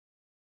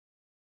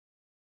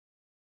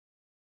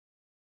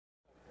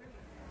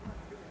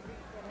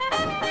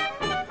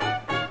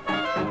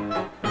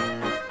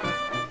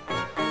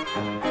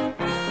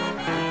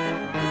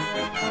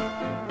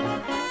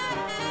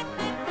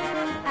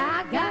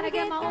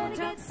a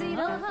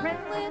tuxedo,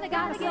 I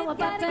gotta sew a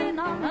button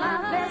on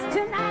my vest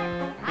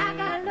tonight. I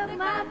gotta look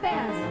my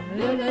best.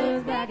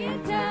 Lulu's back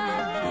in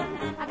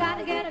town. I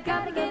gotta get a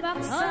couple of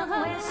bucks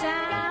somewhere,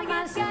 shine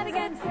my shoes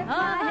and sit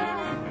my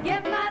head.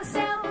 Give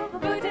myself a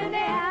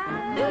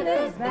boutonniere.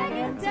 Lulu's back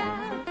in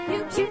town.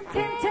 You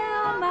can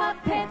tell my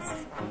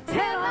pets,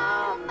 tell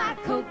all my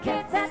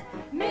coquettes that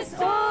Miss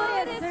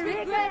Otis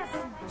regrets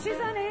she's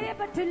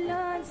unable to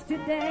lunch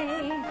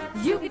today.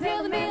 You can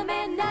tell the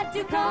mailman not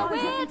to call.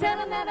 Well, tell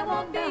him that I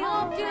won't be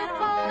home till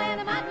fall,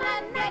 and I might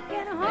not neck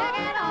and hug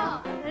at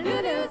all.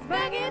 Lulu's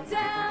back in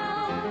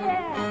town.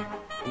 Yeah.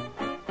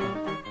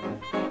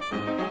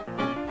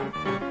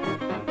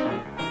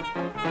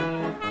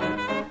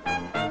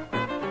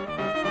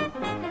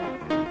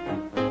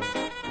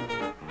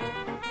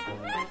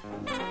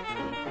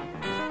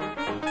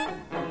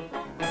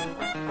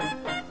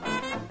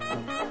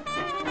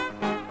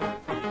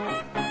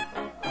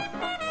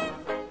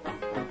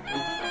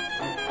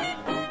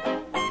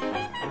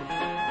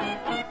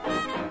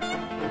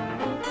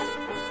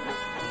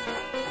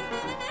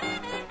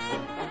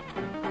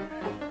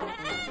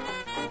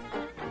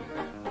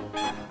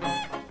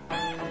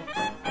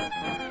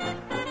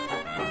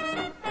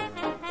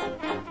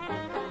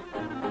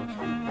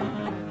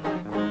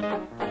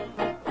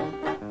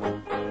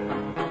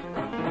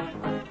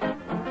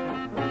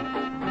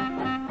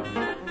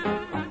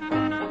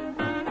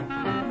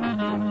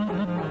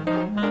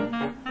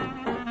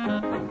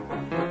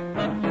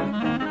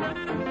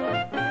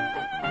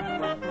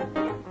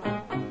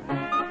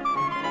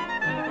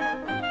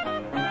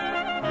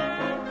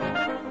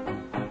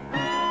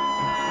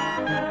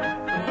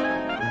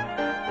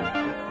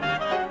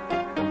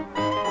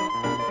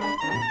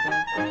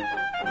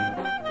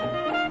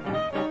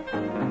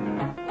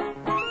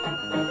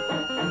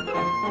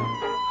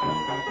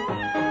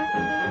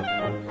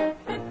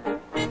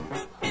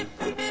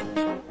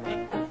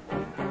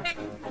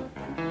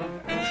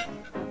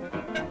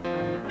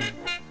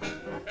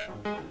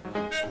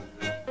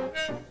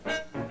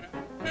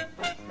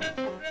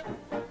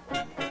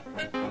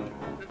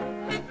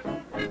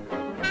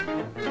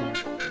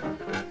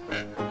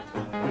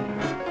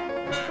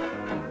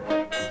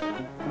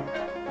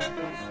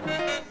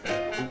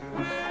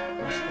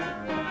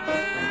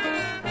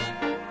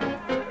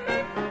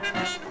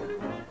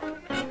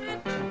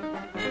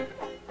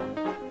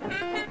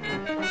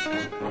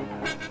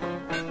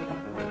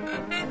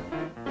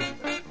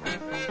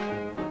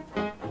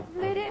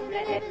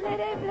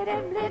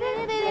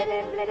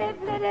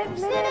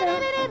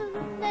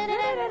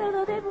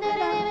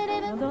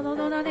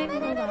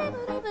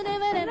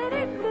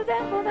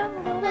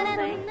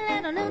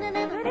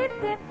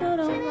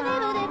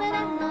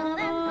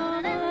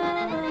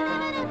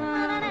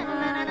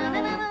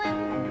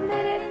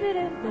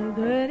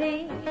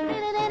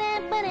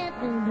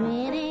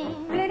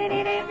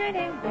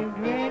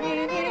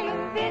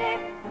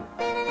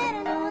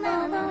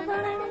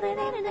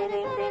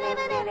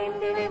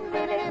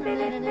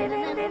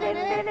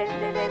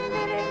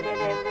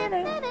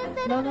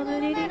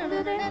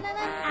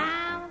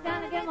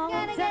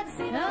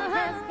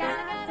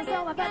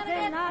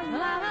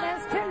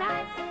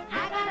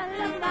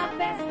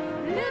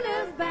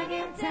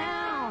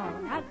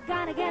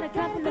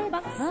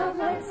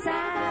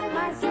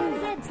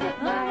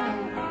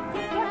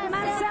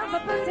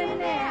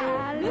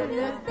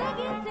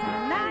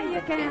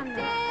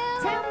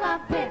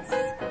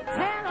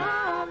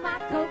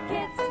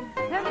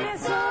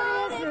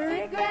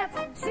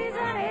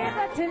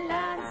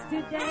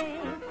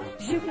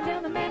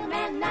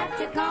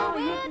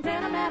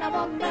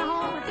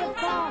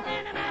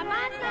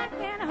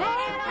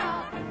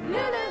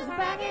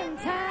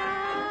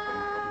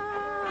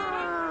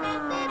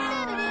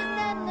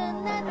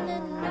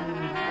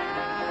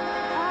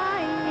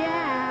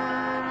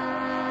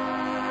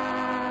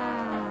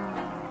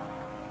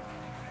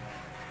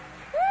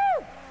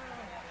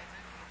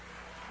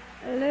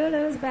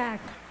 Lulu's back.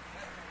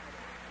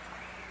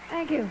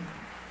 Thank you.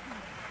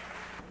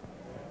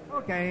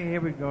 Okay,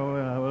 here we go.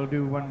 We'll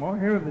do one more.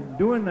 Here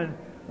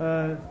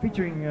we're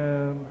featuring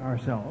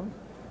ourselves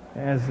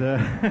as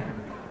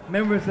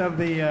members of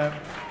the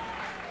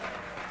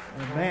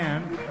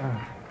band.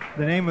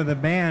 The name of the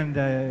band,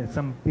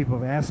 some people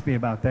have asked me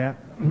about that.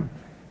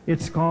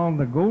 It's called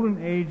the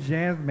Golden Age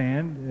Jazz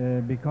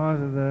Band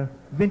because of the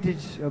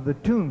vintage of the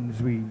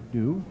tunes we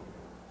do,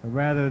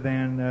 rather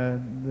than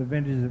the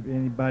vintage of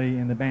anybody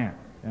in the band.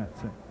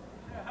 That's it.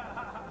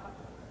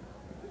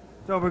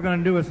 So we're going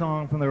to do a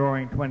song from the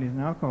Roaring Twenties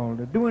now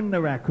called Doing the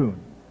Raccoon.